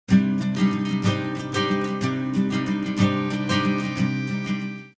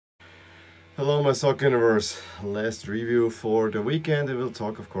Hello, my soccer universe. Last review for the weekend, and we'll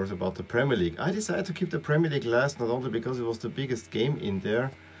talk, of course, about the Premier League. I decided to keep the Premier League last, not only because it was the biggest game in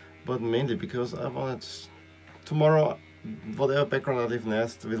there, but mainly because I wanted tomorrow, whatever background I live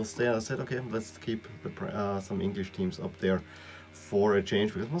next, will stay. And I said, okay, let's keep some English teams up there for a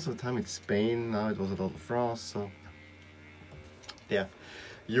change, because most of the time it's Spain. Now it was a lot of France, so there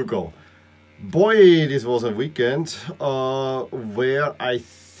you go. Boy, this was a weekend where I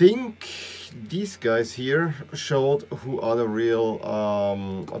think these guys here showed who are the real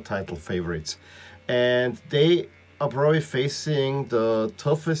title favorites, and they are probably facing the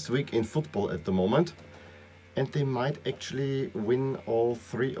toughest week in football at the moment, and they might actually win all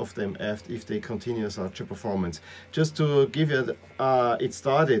three of them if they continue such a performance. Just to give you, it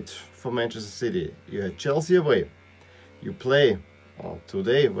started for Manchester City. You had Chelsea away. You play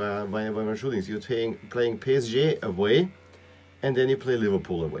today, when we're shooting, you're playing PSG away, and then you play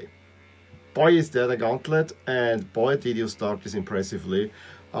Liverpool away. Boy, is that a gauntlet, and boy, did you start this impressively.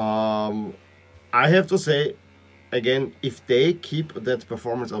 I have to say, again, if they keep that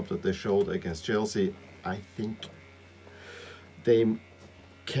performance up that they showed against Chelsea, I think they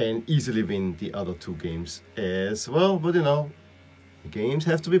can easily win the other two games as well. But you know, games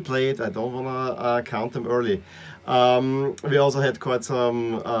have to be played. I don't want to count them early. We also had quite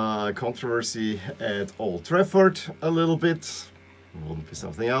some controversy at Old Trafford a little bit. Wouldn't be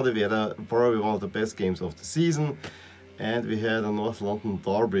something out of it. We had probably one of the best games of the season, and we had a North London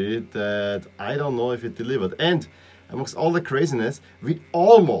derby that I don't know if it delivered. And amongst all the craziness, we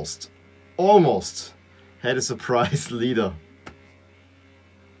almost had a surprise leader.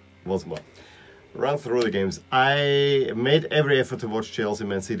 Once more. Run through the games. I made every effort to watch Chelsea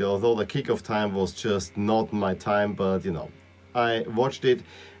Man City, although the kickoff time was just not my time, but you know, I watched it.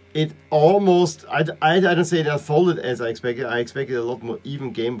 It almost, I don't say it unfolded as I expected. I expected a lot more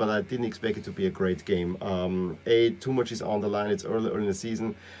even game, but I didn't expect it to be a great game. Too much is on the line. It's early in the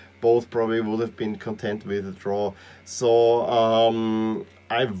season. Both probably would have been content with a draw. So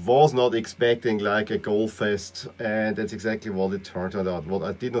I was not expecting like a goal fest, and that's exactly what it turned out. What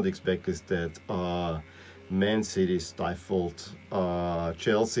I did not expect is that Man City stifled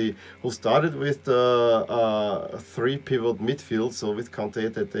Chelsea, who started with the three pivot midfield, so with Conte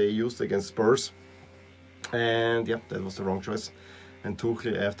that they used against Spurs, and yeah, that was the wrong choice. And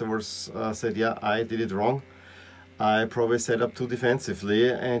Tuchel afterwards said, yeah, I did it wrong. I probably set up too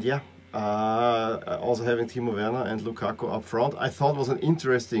defensively, and yeah, also having Timo Werner and Lukaku up front, I thought was an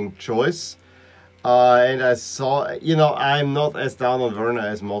interesting choice. And I saw, you know, I'm not as down on Werner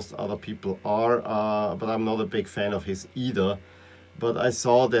as most other people are, but I'm not a big fan of his either. But I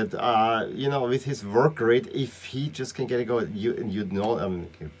saw that, you know, with his work rate, if he just can get a goal, you know, I mean,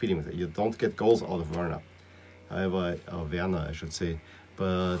 you don't get goals out of Werner. However, Werner, I should say.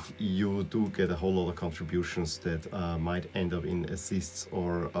 But you do get a whole lot of contributions that might end up in assists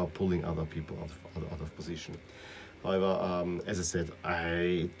or pulling other people out of position. However, as I said,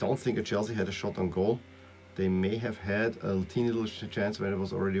 I don't think that Chelsea had a shot on goal. They may have had a teeny little chance when it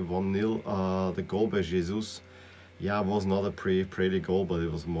was already 1-0. The goal by Jesus, yeah, was not a pretty goal, but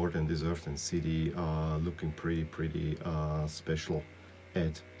it was more than deserved, and City looking pretty special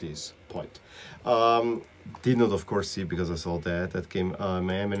at this point. Did not, of course, see, because I saw that game,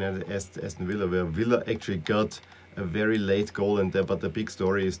 Man United Aston Villa, where Villa actually got a very late goal, and but the big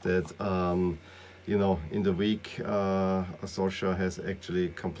story is that you know, in the week, Solskjaer has actually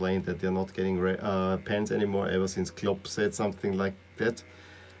complained that they're not getting pens anymore ever since Klopp said something like that.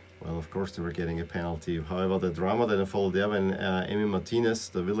 Well, of course they were getting a penalty. However, the drama that unfolded there when Emi Martinez,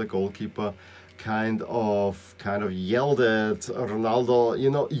 the Villa goalkeeper, kind of yelled at Ronaldo,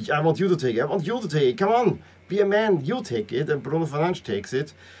 you know, I want you to take it, come on, be a man, you take it, and Bruno Fernandes takes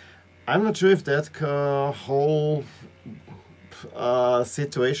it. I'm not sure if that whole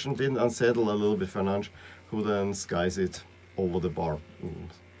situation didn't unsettle a little bit Fernandes, who then skies it over the bar.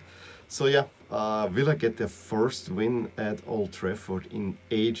 So yeah, Villa get their first win at Old Trafford in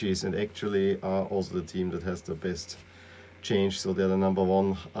ages, and actually also the team that has the best change, so they're the number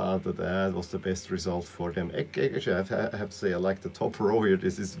one. That was the best result for them. Actually, I have to say I like the top row here.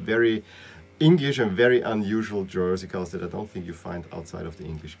 This is very English and very unusual jersey colors that I don't think you find outside of the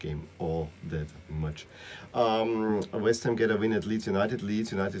English game all that much. West Ham get a win at Leeds United.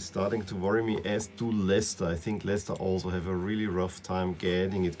 Leeds United is starting to worry me, as do Leicester. I think Leicester also have a really rough time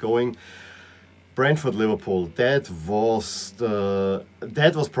getting it going. Brentford Liverpool, that was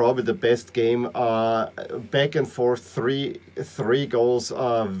probably the best game. Back and forth, three goals,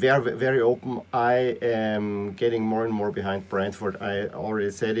 very open. I am getting more and more behind Brentford. I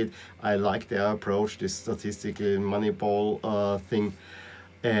already said it. I like their approach, this statistical Moneyball thing.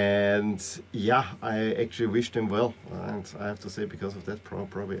 And yeah, I actually wish them well, and I have to say, because of that,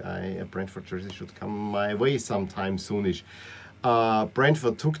 probably a Brentford jersey should come my way sometime soonish.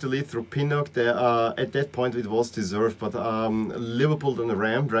 Brentford took the lead through Pinnock. There, at that point it was deserved, but Liverpool then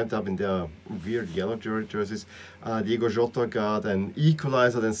ramped up in their weird yellow jerseys. Diego Jota got an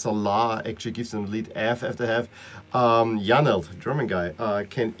equalizer, then Salah actually gives them the lead after half. Janelt, German guy,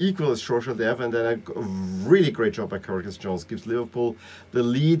 can equal as short they have, and then a really great job by Curtis Jones gives Liverpool the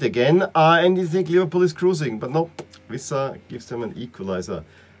lead again. And you think Liverpool is cruising, but no, Wissa gives them an equalizer.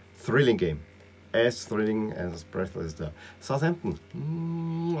 Thrilling game. As thrilling and as breathless as the Southampton.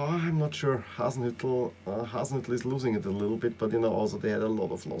 I'm not sure. Hasenhüttl is losing it a little bit, but you know, also they had a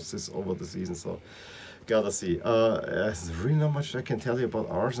lot of losses over the season, so gotta see. There's really not much I can tell you about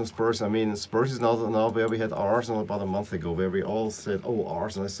Arsenal Spurs. I mean, Spurs is now where we had Arsenal about a month ago, where we all said, oh,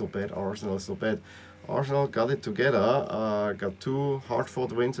 Arsenal is so bad, Arsenal is so bad. Arsenal got it together, got 2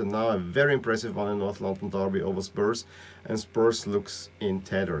 hard-fought wins, and now a very impressive one in North London derby over Spurs, and Spurs looks in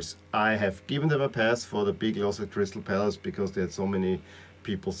tatters. I have given them a pass for the big loss at Crystal Palace because they had so many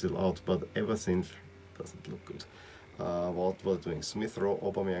people still out, but ever since, doesn't look good. What were doing? Smith Rowe,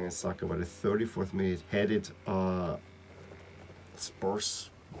 Aubameyang and Saka by the 34th minute had it.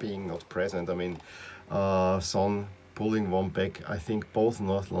 Spurs being not present. I mean, Son pulling one back. I think both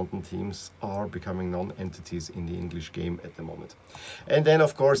North London teams are becoming non-entities in the English game at the moment. And then,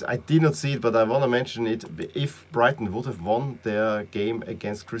 of course, I did not see it, but I want to mention it. If Brighton would have won their game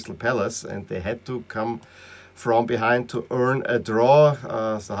against Crystal Palace and they had to come from behind to earn a draw,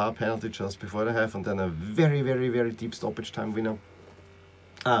 Zaha penalty just before the half, and then a very, very, very deep stoppage time winner.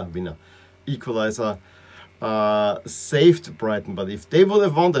 Equalizer saved Brighton, but if they would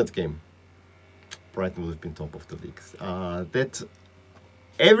have won that game, Brighton would have been top of the league.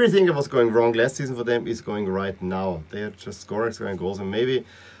 Everything that was going wrong last season for them is going right now. They are just scoring goals, and maybe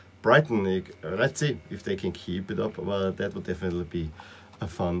Brighton, let's see if they can keep it up. Well, that would definitely be a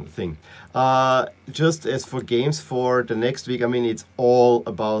fun thing. Just as for games for the next week, I mean, it's all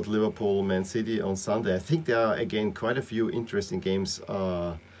about Liverpool, Man City on Sunday. I think there are again quite a few interesting games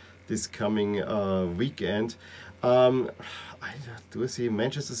this coming weekend. I do see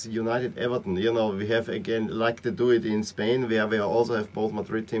Manchester United, Everton. You know, we have again, like they do it in Spain, where we also have both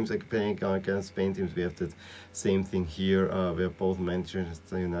Madrid teams playing against Spain teams. We have the same thing here, where both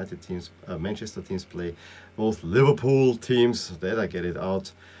Manchester United teams, Manchester teams play both Liverpool teams. That I get it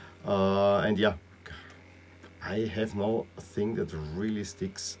out. And yeah, I have no thing that really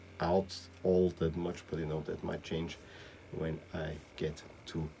sticks out all that much, but you know, that might change when I get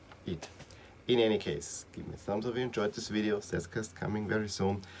to it. In any case, give me a thumbs up if you enjoyed this video. Setscast coming very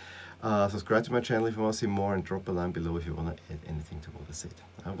soon. Subscribe to my channel if you want to see more, and drop a line below if you want to add anything to what I said.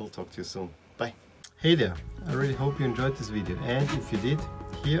 I will talk to you soon. Bye. Hey there, I really hope you enjoyed this video, and if you did,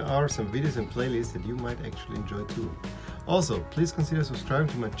 here are some videos and playlists that you might actually enjoy too. Also, please consider subscribing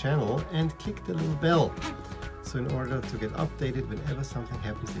to my channel and click the little bell, so in order to get updated whenever something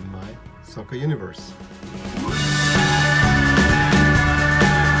happens in my soccer universe.